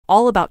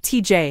all about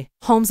TJ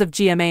Holmes of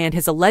GMA and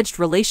his alleged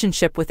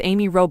relationship with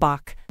Amy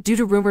Robach, due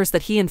to rumors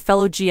that he and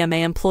fellow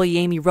GMA employee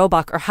Amy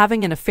Robach are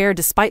having an affair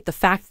despite the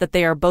fact that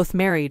they are both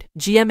married.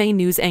 GMA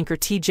news anchor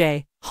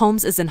TJ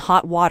Holmes is in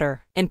hot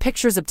water. In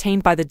pictures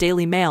obtained by the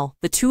Daily Mail,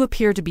 the two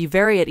appear to be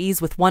very at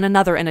ease with one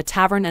another in a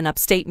tavern in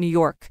upstate New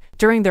York.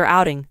 During their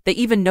outing, they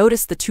even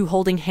noticed the two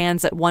holding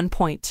hands at one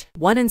point.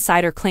 One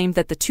insider claimed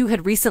that the two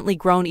had recently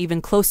grown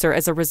even closer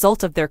as a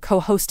result of their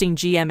co-hosting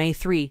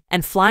GMA3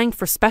 and flying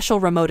for special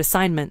remote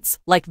assignments,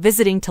 like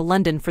visiting to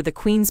London for the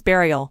Queen's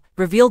burial,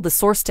 revealed the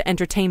source to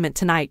Entertainment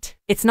Tonight.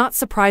 It's not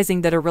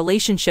surprising that a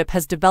relationship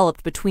has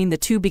developed between the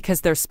two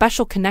because their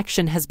special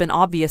connection has been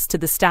obvious to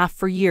the staff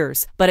for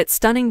years, but it's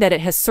stunning that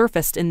it has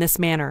surfaced in this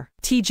manner.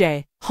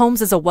 TJ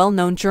Holmes is a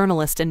well-known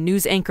journalist and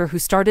news anchor who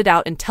started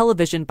out in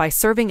television by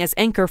serving as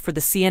anchor for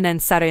the CNN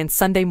Saturday and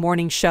Sunday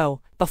morning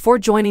show, before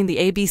joining the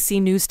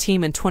ABC News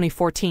team in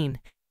 2014.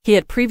 He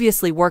had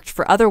previously worked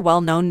for other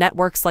well-known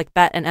networks like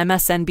BET and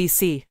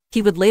MSNBC.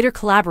 He would later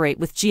collaborate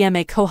with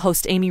GMA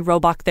co-host Amy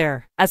Robach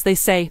there. As they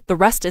say, the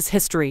rest is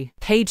history.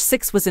 Page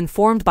 6 was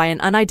informed by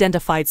an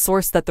unidentified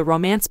source that the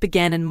romance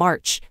began in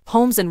March.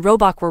 Holmes and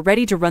Robach were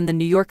ready to run the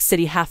New York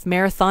City half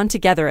marathon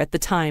together at the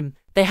time.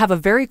 They have a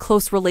very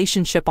close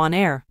relationship on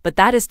air, but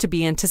that is to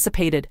be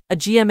anticipated, a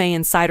GMA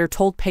insider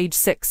told Page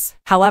 6.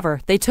 However,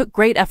 they took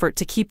great effort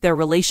to keep their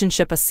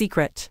relationship a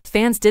secret.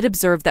 Fans did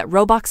observe that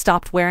Robach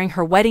stopped wearing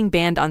her wedding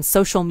band on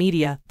social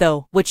media,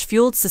 though, which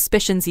fueled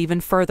suspicions even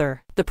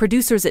further. The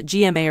producers at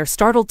GMA are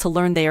startled to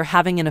learn they are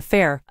having an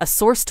affair, a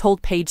source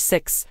told Page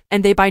 6,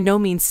 and they by no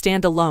means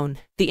stand alone.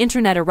 The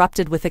internet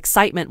erupted with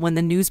excitement when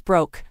the news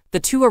broke. The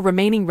two are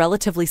remaining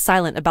relatively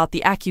silent about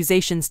the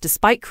accusations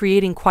despite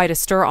creating quite a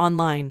stir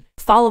online.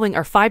 Following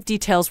are 5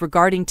 details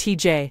regarding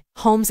TJ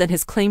Holmes and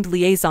his claimed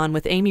liaison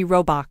with Amy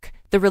Robach.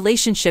 The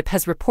relationship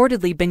has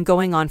reportedly been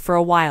going on for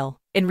a while.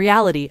 In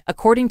reality,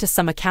 according to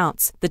some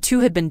accounts, the two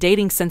had been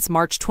dating since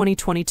March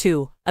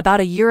 2022. About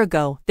a year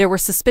ago, there were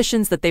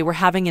suspicions that they were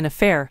having an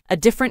affair, a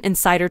different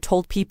insider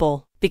told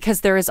People.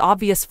 Because there is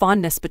obvious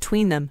fondness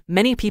between them,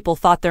 many people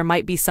thought there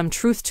might be some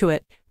truth to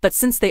it, but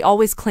since they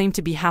always claimed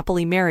to be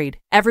happily married,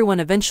 everyone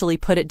eventually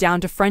put it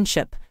down to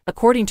friendship.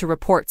 According to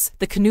reports,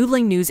 the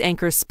canoodling news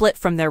anchors split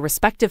from their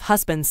respective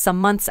husbands some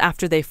months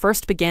after they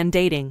first began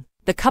dating.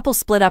 The couple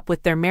split up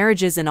with their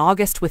marriages in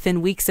August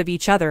within weeks of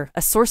each other,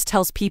 a source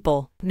tells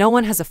People. No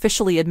one has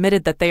officially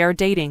admitted that they are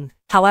dating.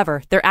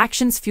 However, their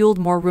actions fueled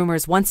more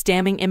rumors once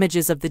damning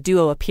images of the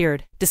duo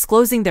appeared,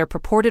 disclosing their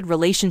purported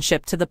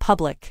relationship to the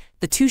public.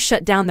 The two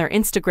shut down their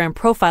Instagram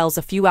profiles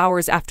a few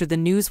hours after the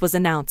news was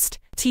announced.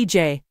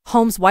 TJ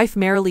Holmes' wife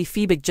Marilee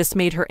Fiebig just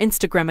made her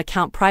Instagram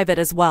account private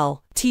as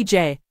well.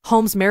 TJ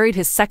Holmes married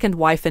his second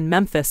wife in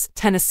Memphis,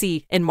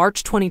 Tennessee, in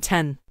March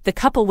 2010. The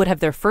couple would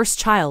have their first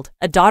child,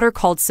 a daughter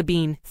called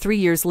Sabine, 3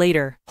 years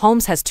later.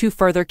 Holmes has 2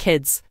 further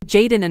kids,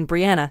 Jaden and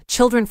Brianna,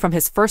 children from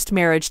his first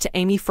marriage to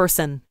Amy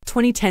Ferson.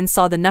 2010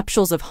 saw the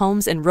nuptials of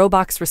Holmes and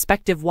Robach's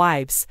respective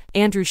wives.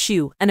 Andrew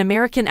Shue, an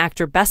American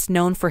actor best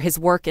known for his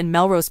work in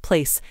Melrose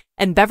Place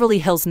and Beverly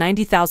Hills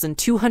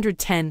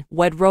 90210,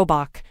 wed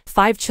Robach.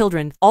 5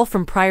 children, all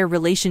from prior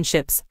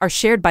relationships, are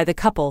shared by the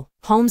couple.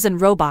 Holmes and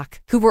Robach,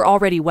 who were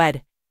already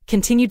wed,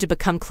 continued to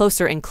become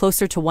closer and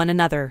closer to one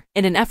another.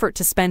 In an effort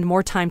to spend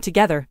more time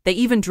together, they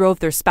even drove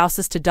their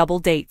spouses to double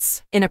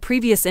dates. In a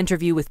previous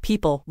interview with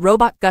People,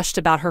 Robach gushed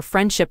about her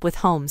friendship with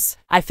Holmes.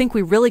 "I think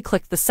we really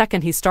clicked the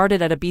second he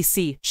started at a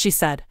BC," she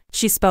said.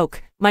 She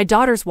spoke, "My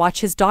daughters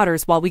watch his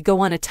daughters while we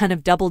go on a ton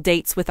of double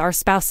dates with our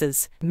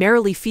spouses."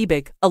 Marilee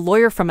Fiebig, a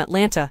lawyer from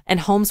Atlanta,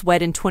 and Holmes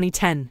wed in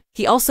 2010.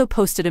 He also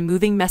posted a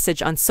moving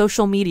message on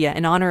social media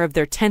in honor of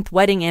their 10th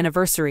wedding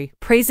anniversary,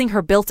 praising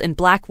her built-in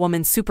black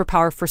woman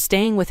superpower for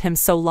staying with him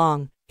so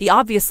long. He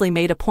obviously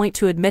made a point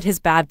to admit his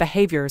bad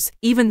behaviors,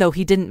 even though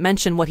he didn't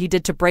mention what he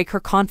did to break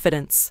her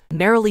confidence.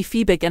 "Marilee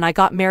Fiebig and I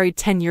got married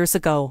 10 years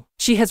ago.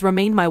 She has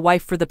remained my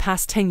wife for the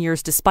past 10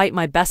 years despite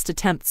my best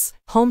attempts,"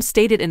 Holmes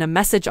stated in a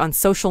message on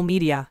social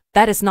media.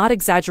 "That is not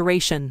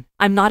exaggeration.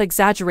 I'm not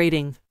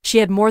exaggerating. She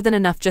had more than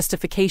enough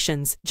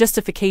justifications,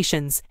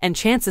 and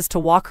chances to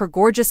walk her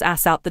gorgeous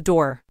ass out the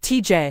door."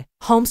 TJ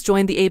Holmes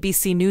joined the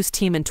ABC News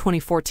team in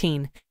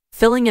 2014.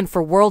 Filling in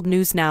for World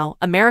News Now,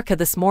 America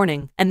This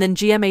Morning, and then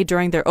GMA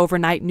during their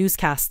overnight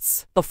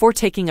newscasts. Before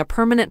taking a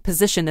permanent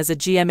position as a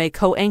GMA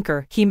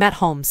co-anchor, he met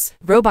Holmes.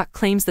 Robach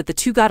claims that the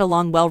two got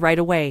along well right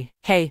away.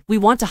 "Hey, we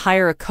want to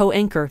hire a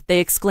co-anchor," they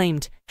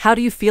exclaimed. "How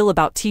do you feel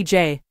about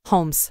TJ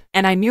Holmes?"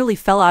 "And I nearly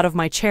fell out of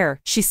my chair,"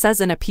 she says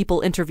in a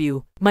People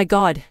interview. "My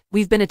God,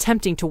 we've been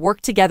attempting to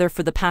work together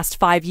for the past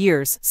 5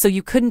 years, so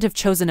you couldn't have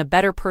chosen a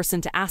better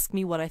person to ask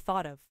me what I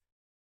thought of."